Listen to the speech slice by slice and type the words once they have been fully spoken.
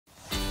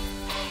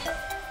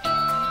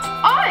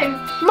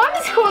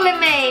Mum's calling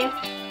me.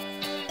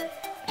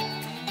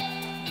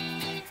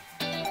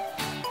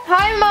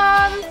 Hi,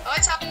 Mum.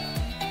 Hi, Tam.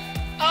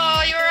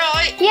 Oh, you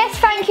alright? Yes,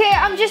 thank you.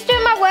 I'm just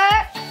doing my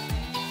work.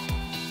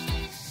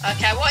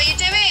 Okay, what are you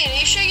doing? Are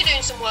you sure you're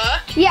doing some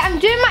work? Yeah, I'm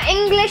doing my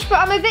English, but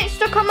I'm a bit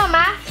stuck on my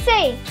maths,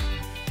 see?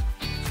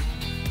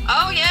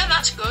 Oh, yeah,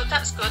 that's good.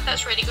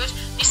 That's really good.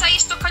 You say you're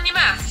stuck on your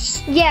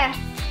maths? Yeah.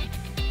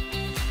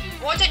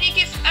 Why don't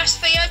you ask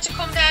Theo to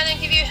come down and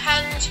give you a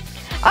hand?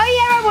 Oh,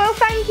 yeah, I will,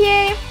 thank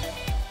you.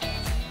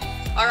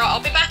 Alright,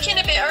 I'll be back in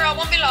a bit, alright, I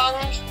won't be long.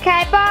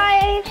 Okay,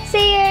 bye.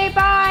 See you,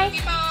 bye.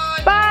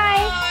 Bye.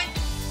 Bye. Bye.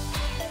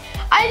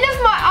 I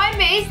love my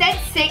Imoo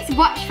Z6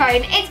 watch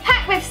phone. It's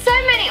packed with so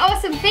many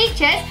awesome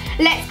features.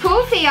 Let's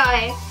call Theo.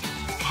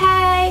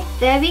 Okay,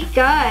 there we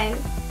go.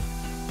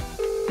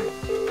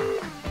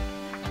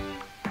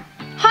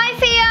 Hi,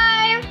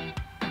 Theo.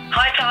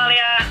 Hi,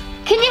 Tahlia.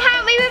 Can you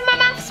help me with my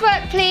maths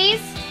work,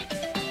 please?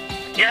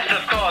 Yes,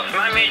 of course.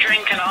 Make me a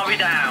drink and I'll be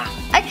down.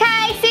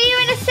 Okay, see you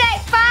in a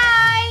sec.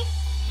 Bye.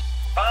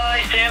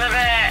 Bye, see you in a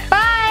bit.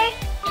 Bye.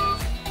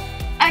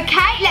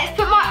 Okay, let's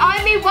put my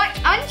Imoo watch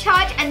on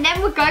charge and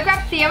then we'll go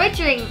grab Theo a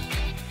drink.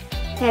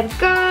 There we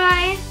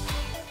go.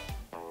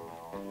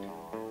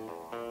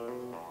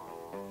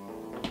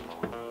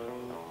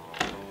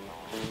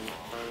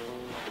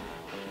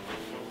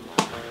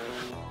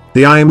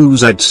 The Imoo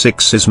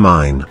Z6 is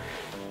mine.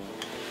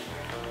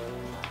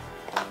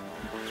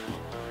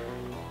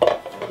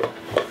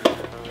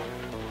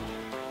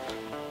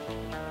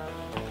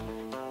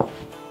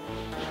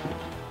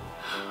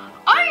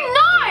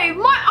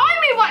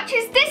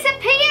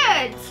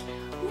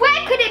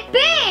 Where could it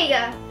be?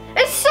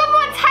 Has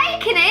someone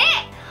taken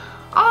it?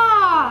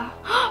 Oh,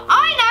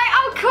 I know,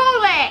 I'll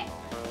call it.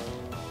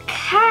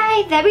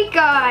 Okay, there we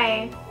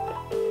go.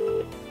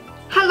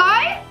 Hello?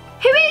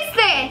 Who is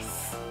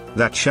this?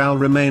 That shall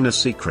remain a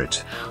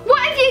secret. What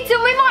have you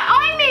done with my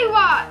Imoo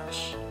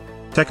watch?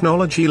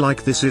 Technology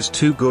like this is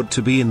too good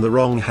to be in the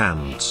wrong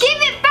hands.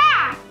 Give it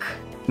back.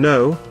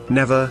 No,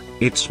 never,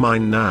 it's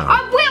mine now.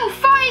 I will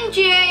find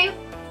you.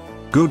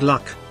 Good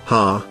luck,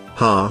 ha,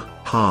 ha,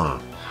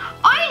 ha.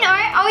 I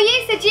know, I'll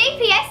use the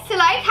GPS to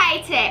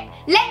locate it.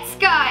 Let's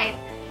go.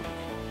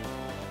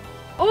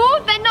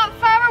 Oh, they're not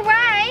far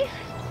away.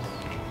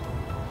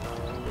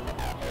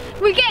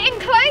 We're getting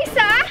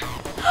closer.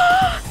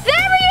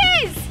 There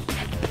he is.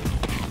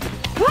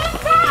 Come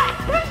back,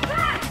 come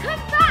back,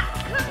 come back,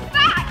 come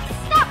back.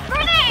 Stop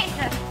running.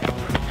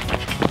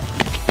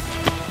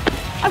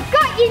 I've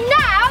got you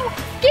now.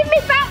 Give me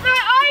back my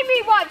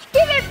Imoo watch.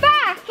 Give it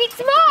back. It's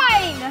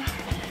mine.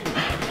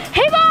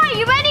 Who are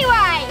you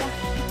anyway?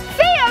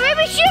 Theo, it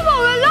was you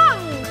all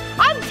along!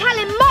 I'm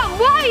telling Mum,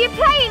 what are you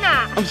playing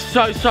at? I'm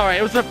so sorry,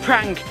 it was a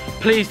prank.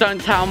 Please don't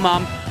tell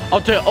Mum.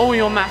 I'll do all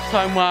your maths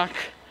homework.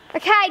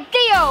 Okay,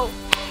 deal!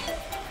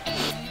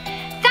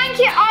 Thank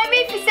you,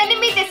 Imoo, for sending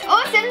me this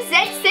awesome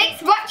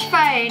Z6 watch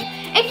phone.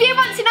 If you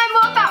want to know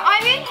more about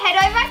Imoo, head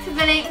over to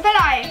the link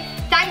below.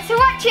 Thanks for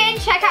watching.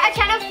 Check out our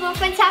channel for more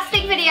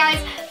fantastic videos.